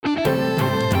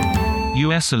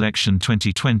U.S. election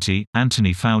 2020,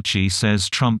 Anthony Fauci says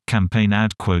Trump campaign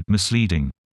ad quote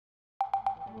misleading.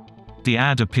 The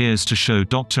ad appears to show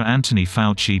Dr. Anthony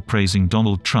Fauci praising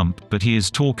Donald Trump, but he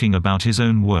is talking about his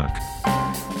own work.